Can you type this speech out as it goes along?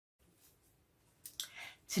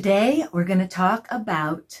Today, we're going to talk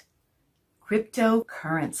about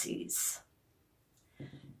cryptocurrencies.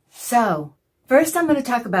 So, first I'm going to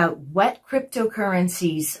talk about what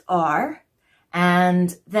cryptocurrencies are,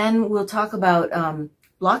 and then we'll talk about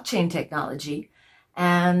blockchain technology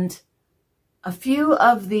and a few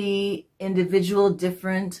of the individual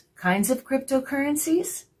different kinds of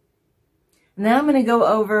cryptocurrencies. And then I'm going to go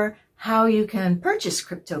over how you can purchase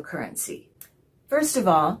cryptocurrency. First of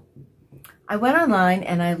all, I went online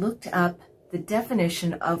and I looked up the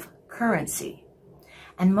definition of currency.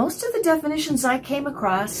 And most of the definitions I came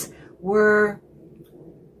across were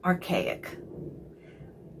archaic.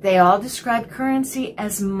 They all described currency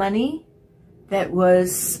as money that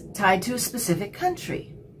was tied to a specific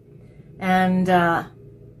country. And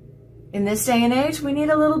in this day and age, we need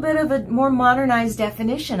a little bit of a more modernized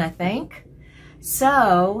definition, I think.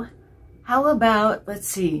 So, how about, let's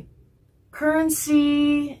see,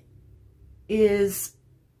 currency is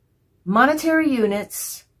monetary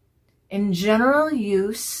units in general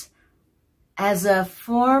use as a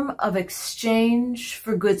form of exchange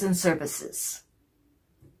for goods and services.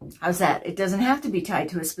 How's that? It doesn't have to be tied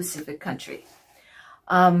to a specific country.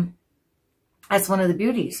 That's one of the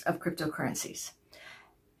beauties of cryptocurrencies.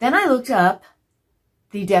 Then I looked up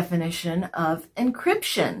the definition of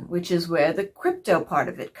encryption, which is where the crypto part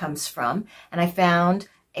of it comes from, and I found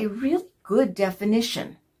a really good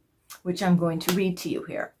definition, which I'm going to read to you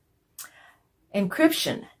here.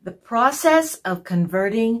 Encryption, the process of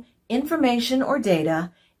converting information or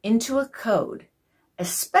data into a code,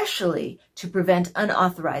 especially to prevent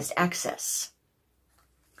unauthorized access.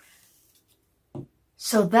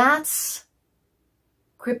 So that's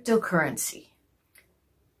cryptocurrency.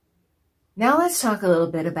 Now let's talk a little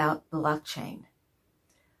bit about blockchain.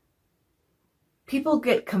 People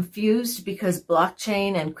get confused because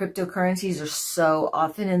blockchain and cryptocurrencies are so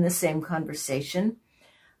often in the same conversation.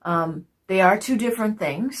 They are two different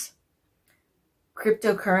things.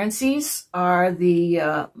 Cryptocurrencies are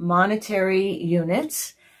the monetary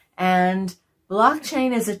units, and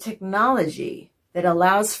blockchain is a technology that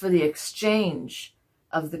allows for the exchange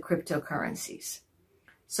of the cryptocurrencies.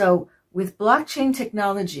 So with blockchain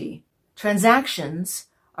technology, transactions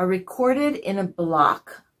are recorded in a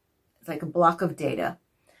block, like a block of data,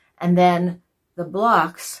 and then the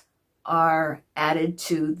blocks are added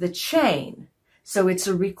to the chain. So it's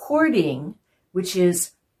a recording which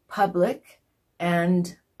is public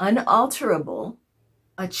and unalterable,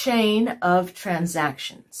 a chain of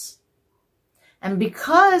transactions. And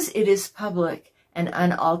because it is public and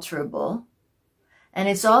unalterable, and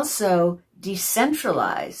it's also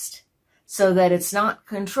decentralized, so that it's not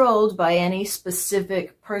controlled by any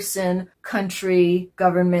specific person, country,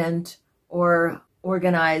 government, or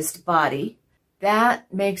organized body,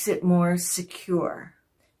 that makes it more secure.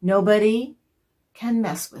 Nobody can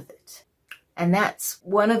mess with it. And that's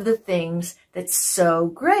one of the things that's so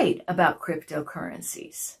great about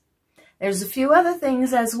cryptocurrencies. There's a few other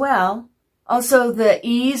things as well. Also, the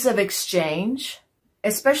ease of exchange,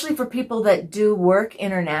 especially for people that do work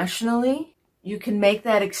internationally. You can make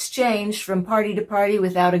that exchange from party to party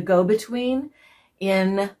without a go-between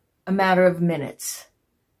in a matter of minutes.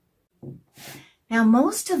 Now,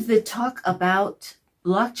 most of the talk about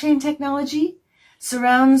blockchain technology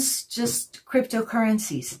surrounds just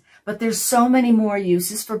cryptocurrencies, but there's so many more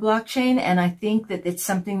uses for blockchain, and I think that it's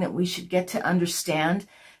something that we should get to understand,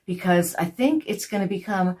 because I think it's going to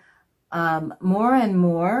become more and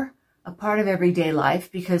more a part of everyday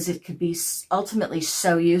life, because it could be ultimately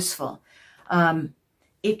so useful.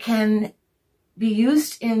 It can be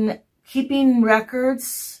used in keeping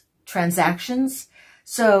records, transactions.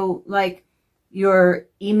 So like your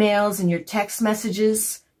emails and your text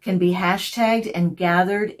messages can be hashtagged and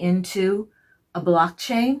gathered into a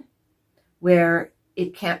blockchain where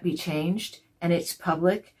it can't be changed and it's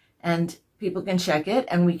public and people can check it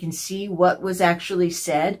and we can see what was actually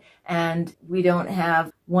said, and we don't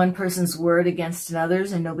have one person's word against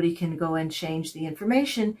another's and nobody can go and change the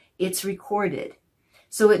information. It's recorded.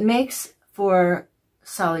 So it makes for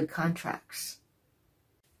solid contracts.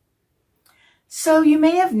 So you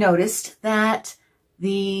may have noticed that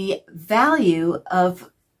the value of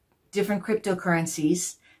different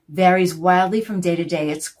cryptocurrencies varies wildly from day to day.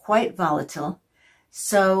 It's quite volatile.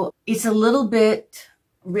 So it's a little bit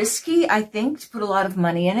risky, I think, to put a lot of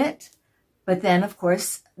money in it. But then, of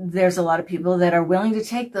course, there's a lot of people that are willing to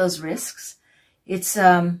take those risks. It's,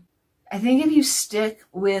 I think if you stick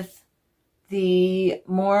with the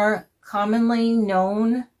more commonly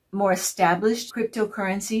known, more established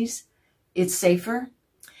cryptocurrencies, it's safer.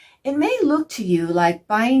 It may look to you like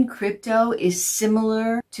buying crypto is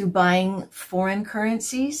similar to buying foreign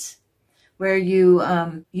currencies, where you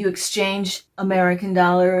exchange American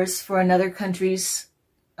dollars for another country's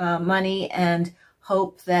money and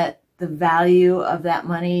hope that the value of that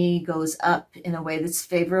money goes up in a way that's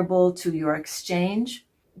favorable to your exchange.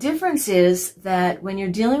 Difference is that when you're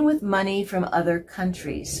dealing with money from other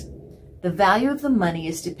countries, the value of the money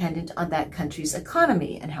is dependent on that country's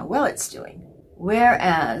economy and how well it's doing.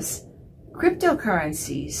 Whereas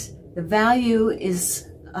cryptocurrencies, the value is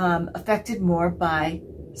affected more by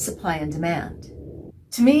supply and demand.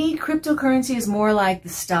 To me, cryptocurrency is more like the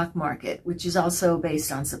stock market, which is also based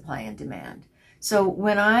on supply and demand. So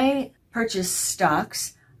when I purchase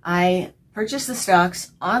stocks, I purchase the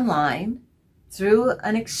stocks online through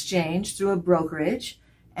an exchange, through a brokerage,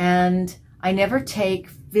 and I never take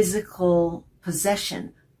physical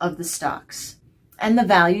possession of the stocks. And the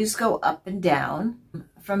values go up and down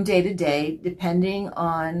from day to day, depending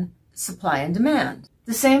on supply and demand.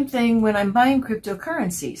 The same thing when I'm buying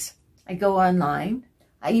cryptocurrencies. I go online,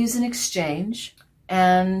 I use an exchange,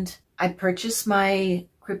 and I purchase my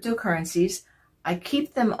cryptocurrencies. I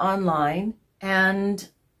keep them online, and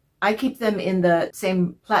I keep them in the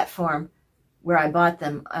same platform where I bought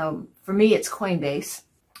them. For me, it's Coinbase.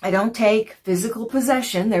 I don't take physical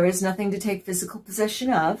possession. There is nothing to take physical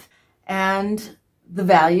possession of. And the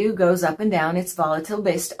value goes up and down. It's volatile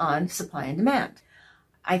based on supply and demand.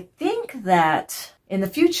 I think that in the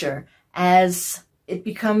future, as it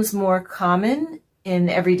becomes more common in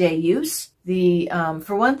everyday use,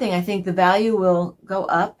 for one thing, I think the value will go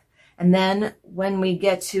up. And then when we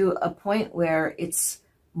get to a point where it's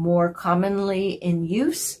more commonly in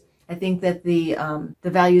use, I think that the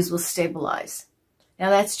values will stabilize. Now,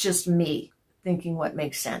 that's just me thinking what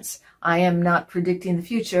makes sense. I am not predicting the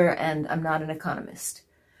future, and I'm not an economist.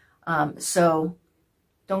 So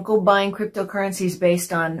don't go buying cryptocurrencies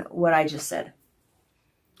based on what I just said.